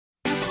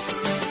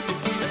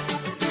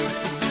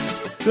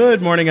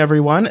Good morning,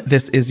 everyone.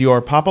 This is your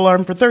Pop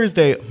Alarm for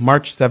Thursday,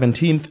 March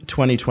 17th,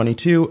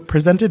 2022,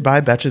 presented by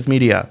Betches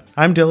Media.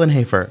 I'm Dylan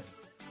Hafer.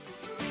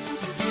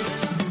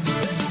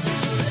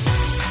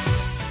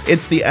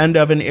 It's the end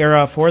of an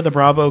era for the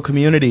Bravo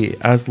community,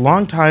 as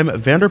longtime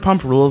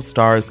Vanderpump Rules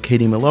stars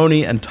Katie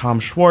Maloney and Tom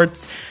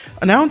Schwartz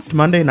announced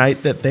Monday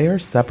night that they are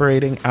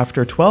separating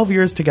after 12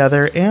 years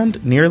together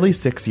and nearly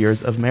 6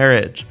 years of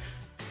marriage.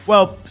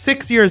 Well,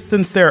 6 years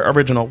since their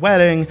original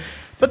wedding,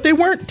 but they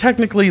weren't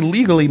technically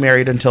legally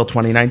married until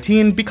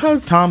 2019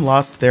 because Tom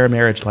lost their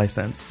marriage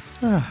license.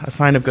 A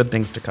sign of good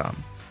things to come.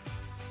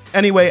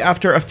 Anyway,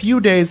 after a few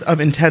days of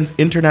intense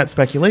internet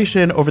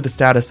speculation over the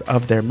status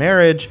of their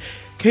marriage,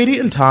 Katie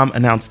and Tom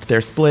announced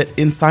their split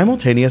in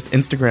simultaneous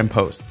Instagram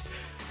posts.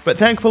 But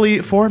thankfully,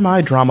 for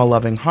my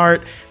drama-loving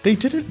heart, they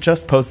didn't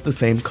just post the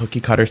same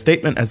cookie-cutter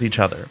statement as each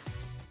other.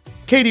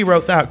 Katie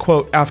wrote that,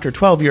 quote, "After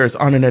 12 years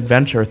on an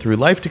adventure through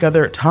life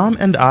together, Tom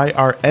and I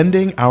are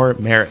ending our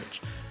marriage."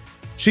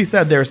 She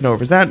said there's no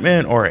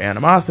resentment or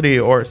animosity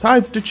or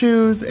sides to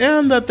choose,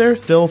 and that they're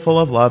still full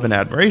of love and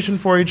admiration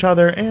for each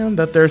other, and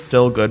that they're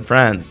still good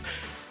friends.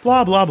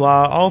 Blah, blah,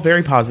 blah, all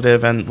very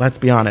positive and, let's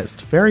be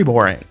honest, very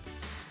boring.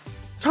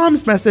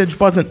 Tom's message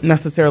wasn't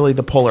necessarily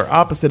the polar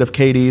opposite of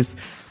Katie's,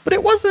 but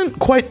it wasn't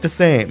quite the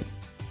same.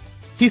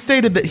 He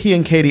stated that he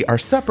and Katie are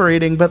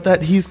separating, but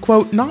that he's,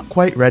 quote, "not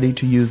quite ready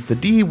to use the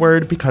D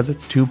word because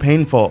it's too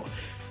painful."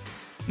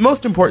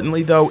 Most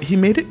importantly, though, he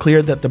made it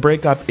clear that the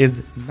breakup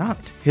is not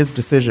his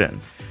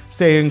decision,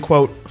 saying,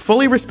 quote,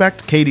 "fully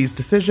respect Katie's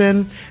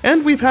decision,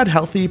 and we've had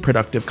healthy,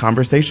 productive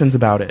conversations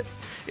about it.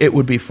 It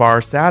would be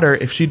far sadder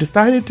if she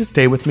decided to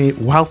stay with me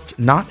whilst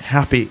not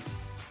happy."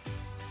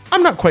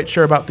 I'm not quite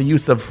sure about the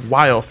use of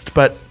whilst,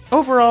 but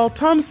overall,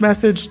 Tom's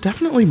message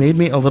definitely made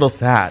me a little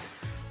sad.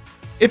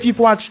 If you've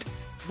watched,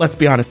 let's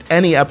be honest,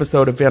 any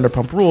episode of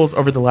Vanderpump Rules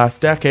over the last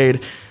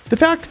decade, the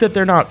fact that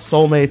they're not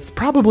soulmates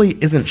probably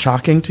isn't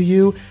shocking to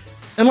you.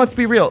 And let's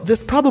be real,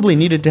 this probably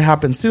needed to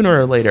happen sooner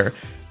or later,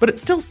 but it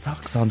still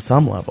sucks on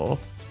some level.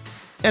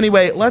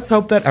 Anyway, let's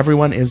hope that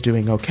everyone is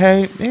doing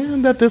okay,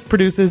 and that this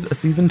produces a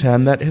season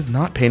 10 that is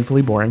not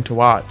painfully boring to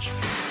watch.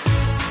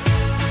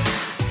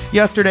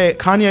 Yesterday,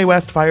 Kanye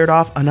West fired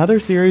off another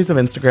series of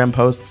Instagram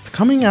posts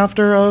coming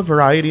after a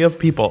variety of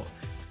people.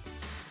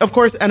 Of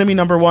course, enemy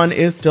number one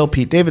is still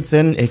Pete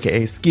Davidson,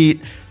 aka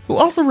Skeet, who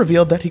also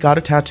revealed that he got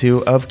a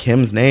tattoo of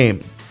Kim's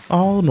name.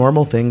 All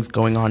normal things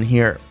going on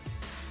here.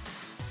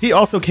 He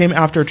also came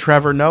after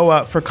Trevor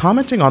Noah for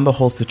commenting on the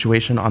whole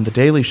situation on The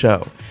Daily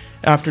Show,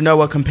 after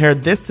Noah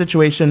compared this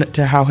situation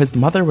to how his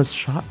mother was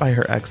shot by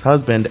her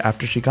ex-husband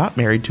after she got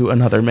married to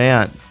another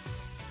man.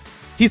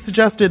 He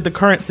suggested the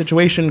current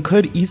situation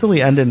could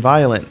easily end in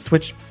violence,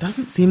 which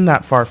doesn't seem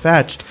that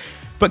far-fetched,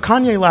 but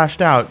Kanye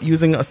lashed out,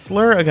 using a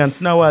slur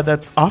against Noah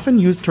that's often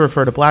used to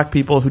refer to black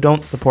people who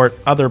don't support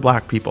other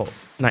black people.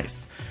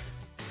 Nice.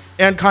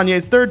 And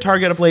Kanye's third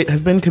target of late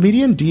has been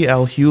comedian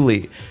D.L.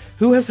 Hewley,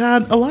 who has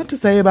had a lot to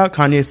say about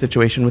Kanye's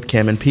situation with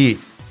Kim and Pete.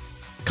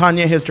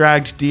 Kanye has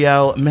dragged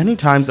D.L. many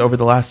times over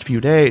the last few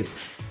days,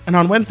 and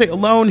on Wednesday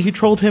alone, he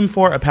trolled him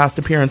for a past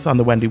appearance on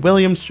The Wendy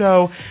Williams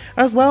Show,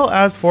 as well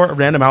as for a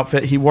random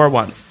outfit he wore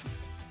once.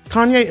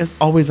 Kanye is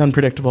always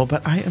unpredictable,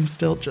 but I am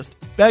still just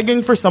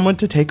begging for someone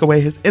to take away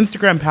his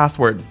Instagram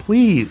password,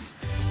 please.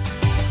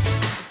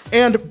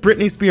 And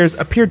Britney Spears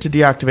appeared to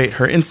deactivate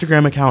her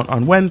Instagram account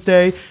on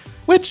Wednesday,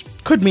 which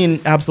could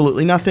mean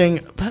absolutely nothing,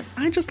 but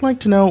I just like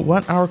to know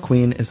what our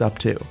queen is up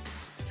to.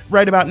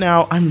 Right about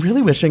now, I'm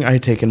really wishing I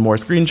had taken more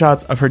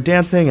screenshots of her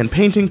dancing and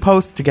painting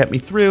posts to get me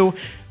through,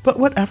 but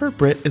whatever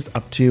Brit is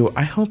up to,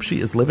 I hope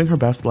she is living her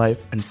best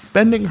life and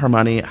spending her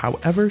money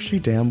however she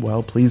damn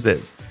well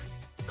pleases.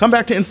 Come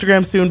back to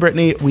Instagram soon,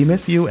 Britney. We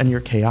miss you and your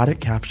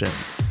chaotic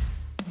captions.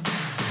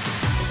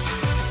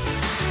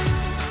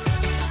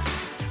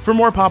 For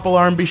more Pop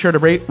Alarm, be sure to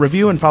rate,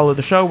 review, and follow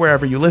the show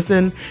wherever you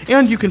listen,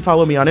 and you can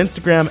follow me on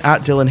Instagram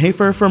at Dylan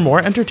Hafer for more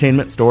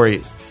entertainment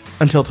stories.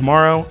 Until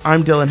tomorrow,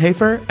 I'm Dylan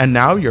Hafer, and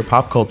now you're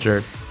pop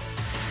cultured.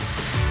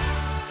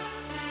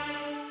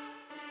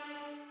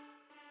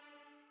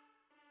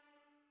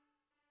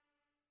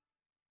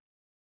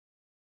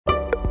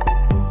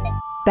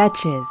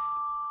 Betches.